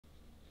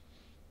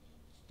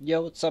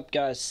Yo, what's up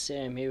guys?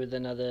 Sam here with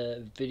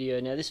another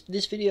video. Now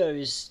this video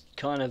is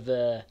kind of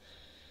a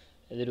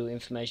little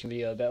information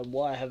video about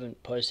why I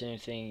haven't posted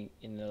anything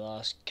in the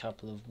last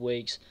couple of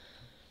weeks.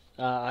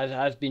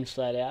 I've been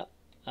flat out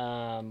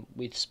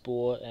with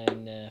sport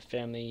and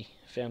family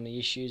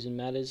issues and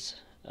matters.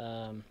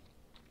 But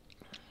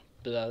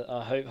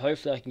I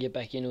hopefully I can get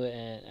back into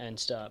it and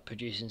start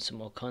producing some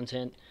more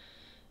content.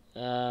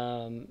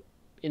 In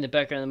the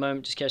background at the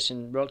moment, just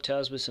catching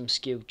Rocktails with some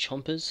skilled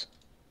chompers.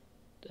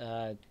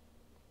 Uh,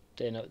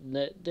 they're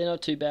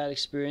not too bad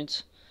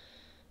experience.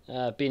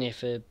 Been here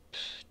for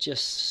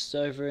just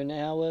over an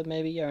hour,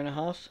 maybe hour and a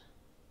half.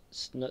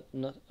 It's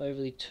not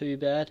overly too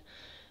bad.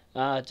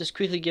 Just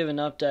quickly give an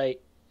update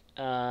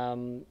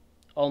on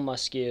my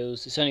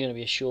skills. It's only going to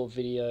be a short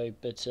video,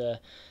 but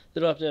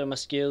little update on my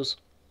skills.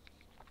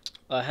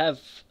 I have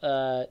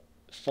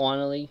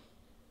finally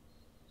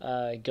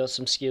got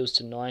some skills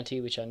to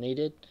 90, which I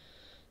needed.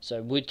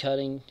 So wood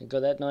cutting, got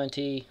that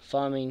 90.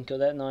 Farming, got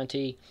that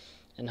 90.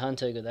 And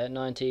Hunter got that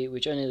 90,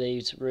 which only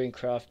leaves rune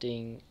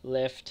crafting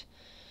left,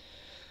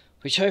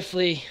 which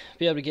hopefully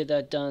be able to get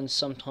that done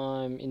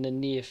sometime in the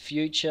near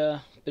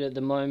future. But at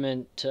the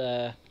moment,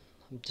 I'm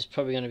just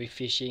probably going to be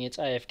fishing. It's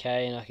AFK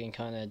and I can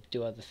kind of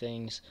do other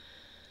things.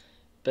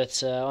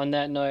 But on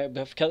that note,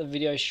 I've cut the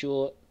video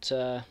short.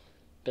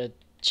 But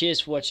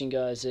cheers for watching,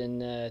 guys,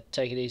 and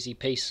take it easy.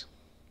 Peace.